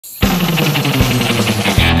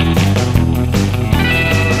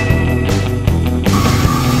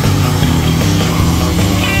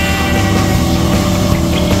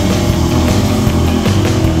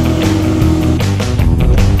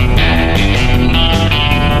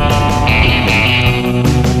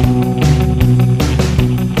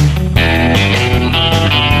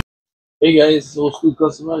Hey guys, old school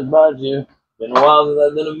customers about you. Been a while since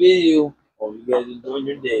I've done a video. Hope you guys are doing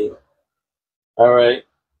your day. Alright,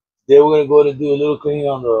 today we're gonna go to do a little cleaning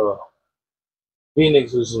on the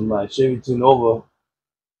Phoenix, which is my Chevy 2 Nova.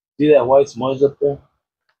 See that white smudge up there?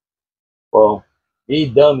 Well, me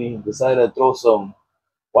dummy decided to throw some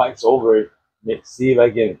wax over it, see if I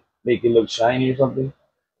can make it look shiny or something.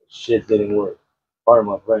 Shit didn't work. Pardon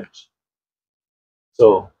my French.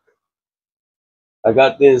 So I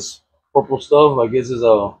got this purple stuff. I guess it's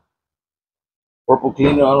a purple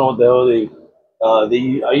cleaner. I don't know what the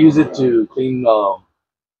hell I use it to clean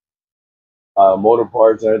motor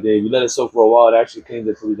parts and everything. If you let it soak for a while, it actually cleans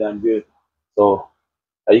it pretty damn good. So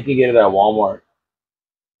you can get it at Walmart.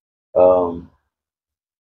 Um,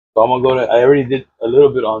 so I'm gonna go to. I already did a little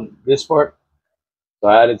bit on this part, so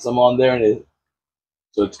I added some on there, and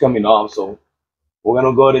so it's coming off. So we're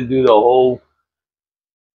gonna go ahead and do the whole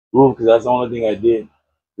roof because that's the only thing I did.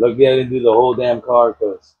 Look at it and do the whole damn car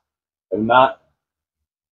because if not,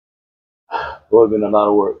 it would have been a lot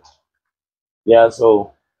of work. Yeah,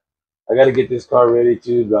 so I got to get this car ready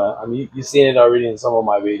too. But I mean, you've seen it already in some of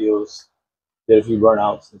my videos. Did a few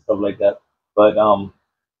burnouts and stuff like that. But I'm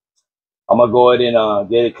gonna go ahead and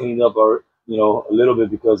get it cleaned up, or a little bit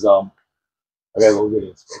because I gotta go get it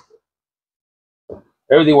inspected.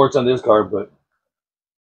 Everything works on this car, but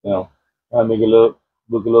try to make it look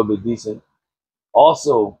a little bit decent.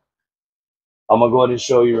 Also, I'm gonna go ahead and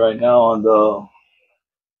show you right now on the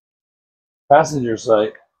passenger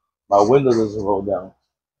side, my window doesn't roll down.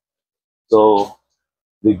 So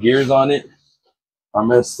the gears on it are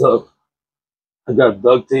messed up. I got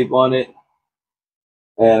duct tape on it,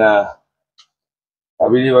 and I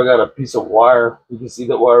believe I got a piece of wire. You can see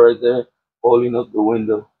the wire right there holding up the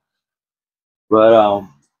window. But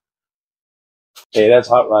hey, that's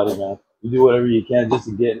hot rodding, man. You do whatever you can just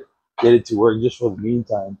to get it to work, just for the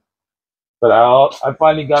meantime. But I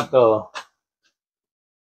finally got the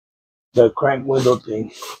crank window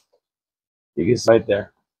thing. You can see right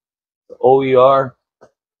there, the OER.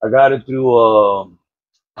 I got it through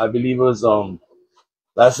I believe it was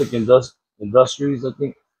Classic Industries, I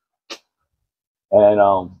think, and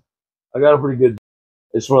I got a pretty good.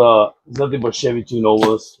 It's for it's nothing but Chevy 2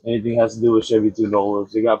 Novas. Anything has to do with Chevy 2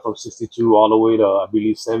 Novas. They got from 62 all the way to I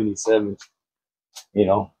believe 77.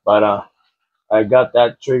 But I got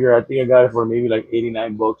that trigger. I think I got it for maybe like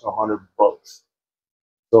 89 bucks or 100 bucks.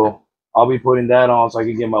 So I'll be putting that on so I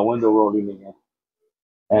can get my window rolling again.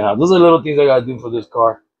 And those are little things I gotta do for this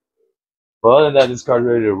car. But other than that, this car's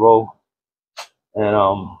ready to roll. And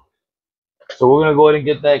so we're gonna go ahead and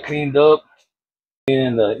get that cleaned up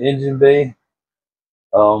in the engine bay.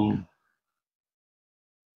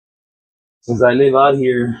 Since I live out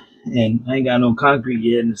here and I ain't got no concrete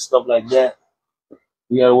yet and stuff like that,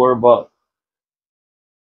 we gotta worry about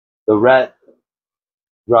the rat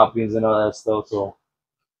droppings and all that stuff. So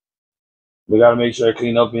we gotta make sure I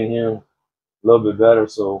clean up in here a little bit better.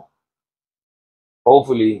 So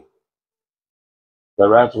hopefully the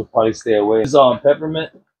rats will probably stay away. This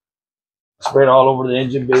peppermint sprayed all over the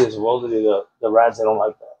engine bay. Supposedly the rats, they don't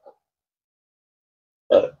like that.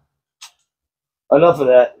 But enough of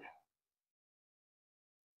that.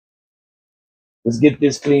 Let's get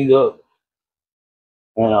this cleaned up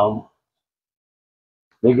and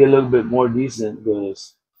make it a little bit more decent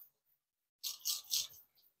because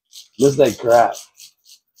it looks like crap.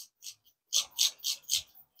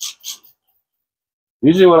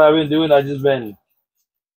 Usually what I've been doing, I just been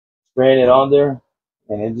spraying it on there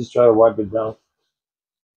and then just try to wipe it down.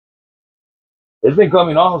 It's been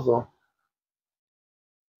coming off though,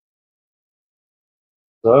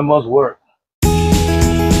 so it must work.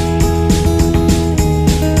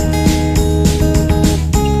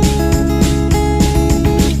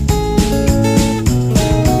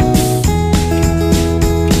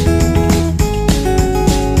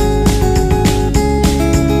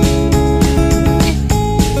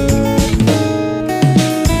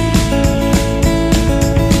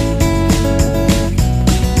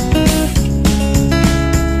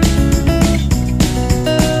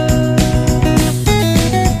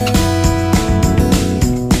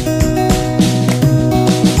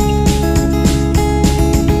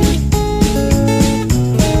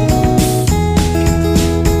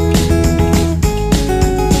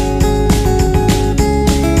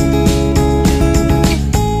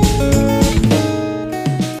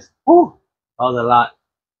 Whew, that was a lot.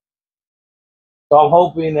 So I'm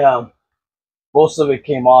hoping most of it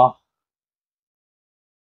came off.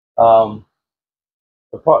 The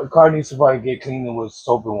car needs to probably get cleaned with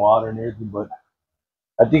soap and water and everything, but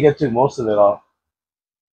I think I took most of it off.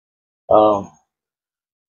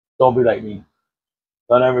 Don't be like me.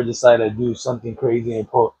 Don't ever decide to do something crazy and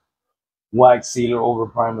put wax sealer over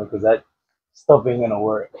primer because that stuff ain't gonna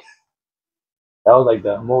work. That was like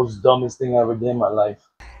the most dumbest thing I ever did in my life.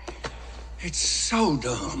 It's so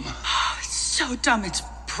dumb. It's so dumb, it's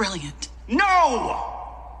brilliant.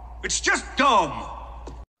 No! It's just dumb.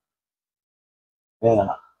 Yeah,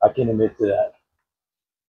 I can admit to that.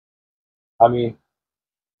 I mean,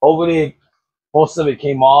 hopefully most of it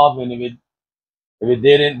came off, and if it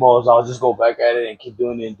didn't, well, I'll just go back at it and keep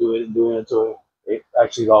doing it and do it and doing it until it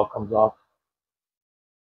actually all comes off.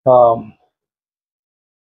 Um,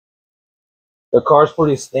 the car's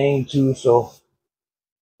pretty stained too, so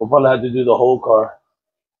we'll probably have to do the whole car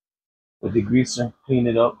with the greaser, clean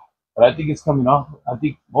it up. But I think it's coming off. I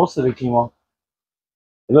think most of it came off.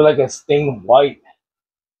 It looked like a stained white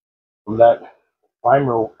from that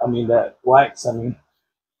primer. I mean, that wax. I mean,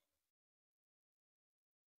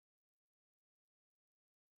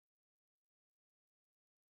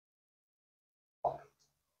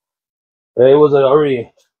 it was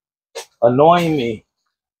already annoying me.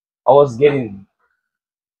 I was getting,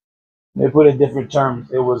 they put in different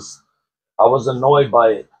terms. I was annoyed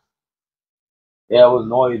by it. Yeah, I was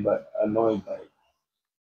annoyed by it.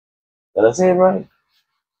 Did I say it right?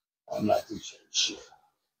 I'm not too sure. Shit.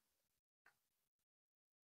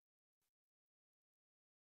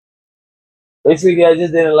 Basically, I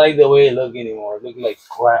just didn't like the way it looked anymore. It looked like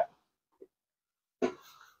crap. And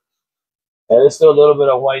there's still a little bit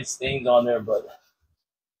of white stains on there, but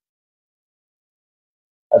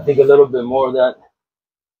I think a little bit more of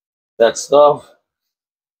that stuff,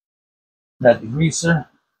 that degreaser.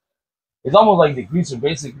 It's almost like degreaser,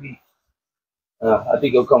 basically. I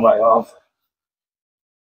think it'll come right off.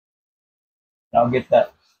 I'll get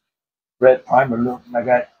that red primer look like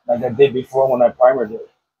I did before when I primered it.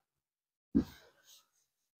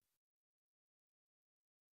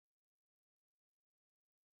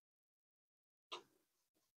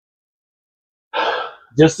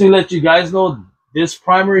 Just to let you guys know, this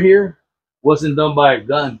primer here wasn't done by a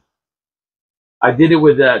gun. I did it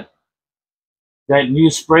with that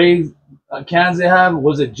new spray cans they have.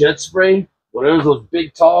 Was it jet spray? Whatever those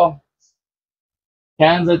big tall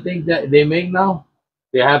cans I think that they make now.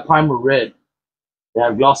 They have primer red. They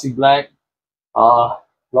have glossy black, uh,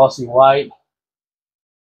 glossy white.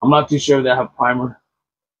 I'm not too sure if they have primer.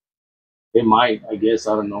 They might, I guess.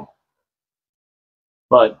 I don't know.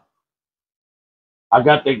 But I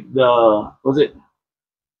got the was it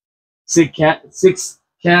 6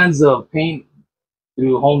 cans of paint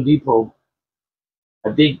through Home Depot.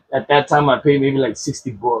 I think at that time I paid maybe like $60.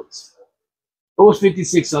 It was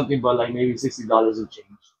 56 something, but like maybe $60 and change.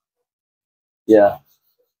 Yeah,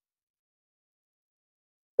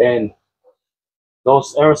 and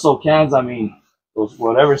those aerosol cans, I mean, those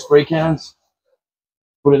whatever spray cans,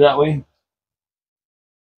 put it that way.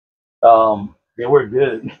 They were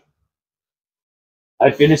good. I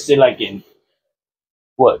finished it like in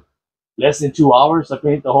what, less than 2 hours. I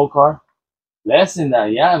painted the whole car. Less than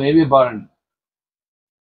that, yeah, maybe an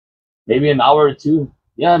hour or two.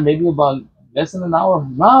 Yeah, maybe about less than an hour.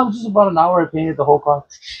 No, just about an hour. I painted the whole car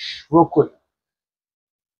real quick.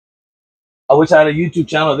 I wish I had a YouTube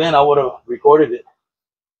channel then. I would have recorded it.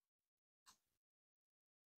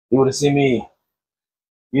 You would have seen me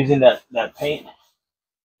using that paint.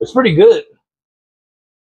 It's pretty good.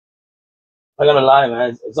 I'm not gonna lie,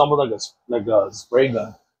 man. It's almost like a spray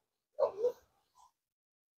gun.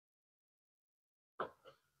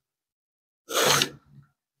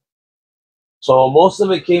 So most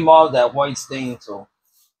of it came off that white stain. So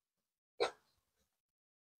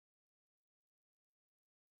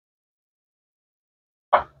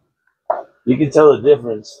you can tell the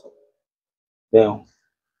difference than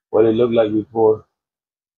what it looked like before.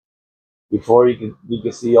 Before you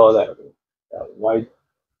can see all that white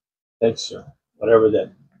texture, whatever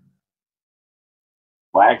that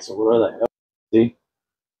wax or whatever the hell. See,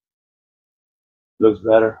 looks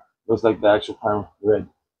better. Looks like the actual primer red.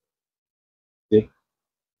 See,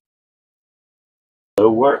 so it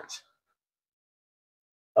worked.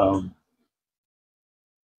 Um,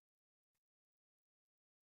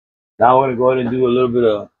 Now I'm gonna go ahead and do a little bit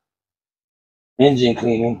of engine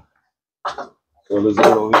cleaning. So let's get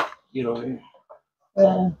over here.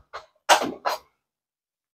 Uh,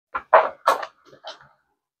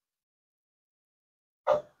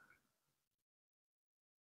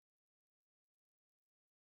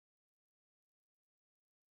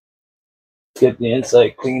 Get the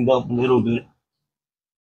inside cleaned up a little bit.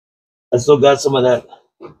 I still got some of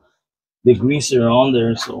the greaser on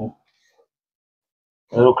there, so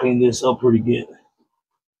that'll clean this up pretty good.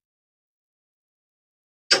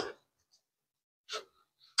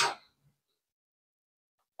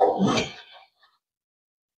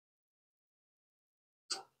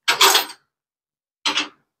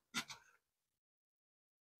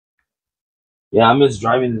 Yeah, I miss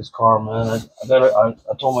driving this car, man.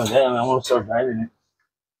 I told my dad, man, I want to start driving it.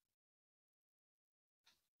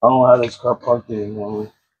 I don't have this car parked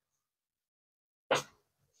anymore. I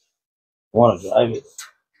want to drive it.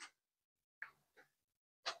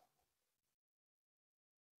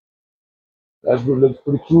 That looks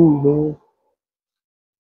pretty cool, man.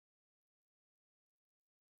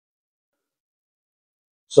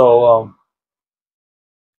 So,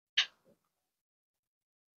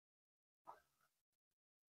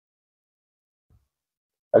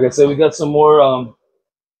 like I said, we got some more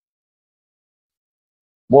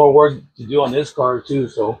work to do on this car too.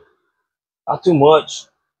 So, not too much.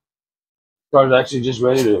 Car's actually just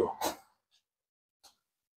ready to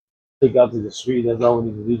take out to the street. That's all we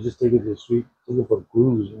need to do. Just take it to the street. Take it for a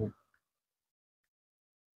cruise,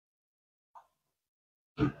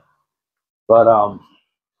 man. But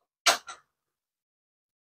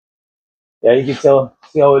yeah, you can tell.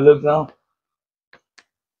 See how it looks now? It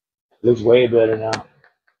looks way better now.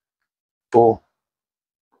 Cool.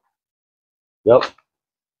 Yep.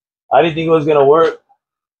 I didn't think it was gonna work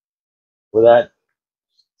with that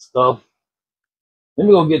stuff. Let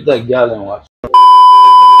me go get that gallon watch.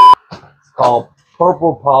 It's called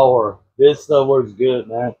Purple Power. This stuff works good,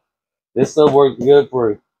 man. This stuff works good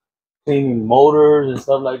for cleaning motors and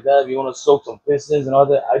stuff like that. If you want to soak some pistons and all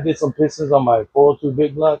that, I did some pistons on my 402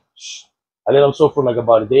 big block. I let them soak for like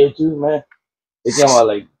about a day or two, man. They came out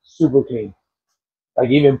like super clean. Like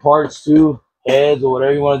even parts too, heads or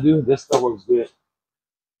whatever you want to do. This stuff works good.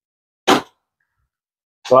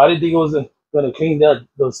 So I didn't think it was gonna clean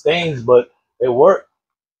those stains, but it worked.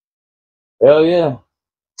 Hell yeah.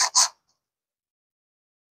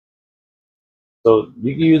 So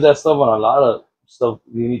you can use that stuff on a lot of stuff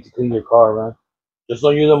you need to clean your car, man. Just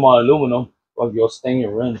don't use them on aluminum, or you'll stain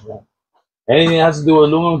your rims, man. Anything that has to do with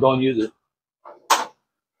aluminum, don't use it.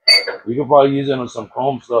 You can probably use it on some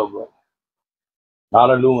chrome stuff, but not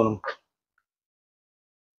aluminum.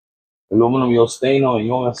 Aluminum, you'll stain them and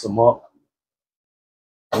you'll mess them up.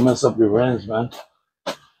 You'll mess up your rims, man.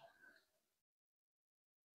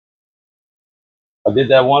 I did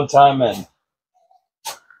that one time and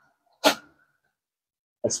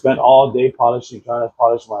I spent all day polishing, trying to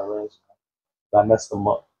polish my rims. I messed them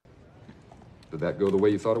up. Did that go the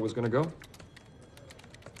way you thought it was going to go?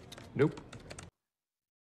 Nope.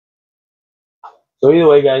 So either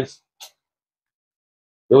way, guys,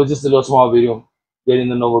 it was just a little small video getting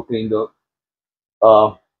the Nova cleaned up.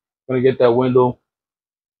 Gonna get that window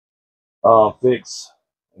fixed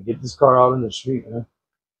and get this car out in the street, man.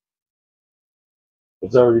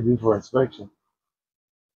 It's already due for inspection.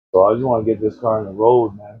 So I just want to get this car on the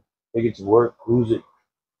road, man. Take it to work, cruise it.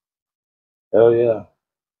 Hell yeah.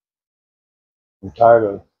 I'm tired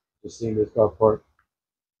of just seeing this car parked.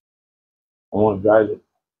 I want to drive it.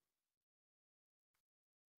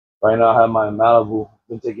 Right now I have my Malibu.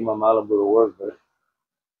 Been taking my Malibu to work, but I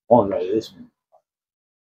want to drive this one.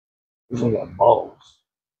 This one got balls.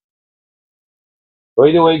 But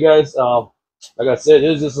either way, guys, like I said,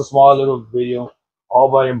 this is just a small little video. I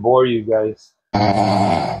hope I didn't bore you guys.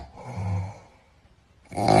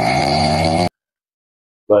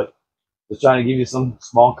 But just trying to give you some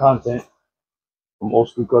small content from Old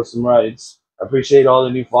School Custom Rides. I appreciate all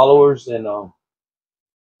the new followers, and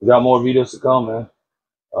we got more videos to come, man.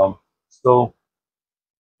 Still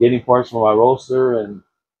getting parts for my roadster, and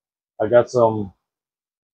I got some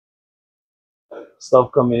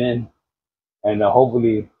stuff coming in, and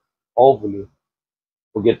hopefully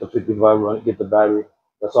we'll get the 55 run, get the battery.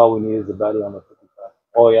 That's all we need is the battery on the 55.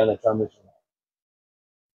 Oh yeah, and the transmission.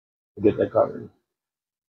 To get that covered.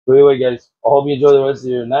 But anyway, guys, I hope you enjoy the rest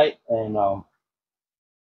of your night, and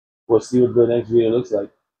we'll see what the next video looks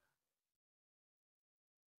like.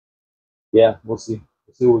 Yeah, we'll see.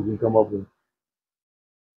 We'll see what we can come up with.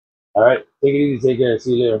 All right, take it easy, take care,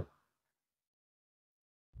 see you later.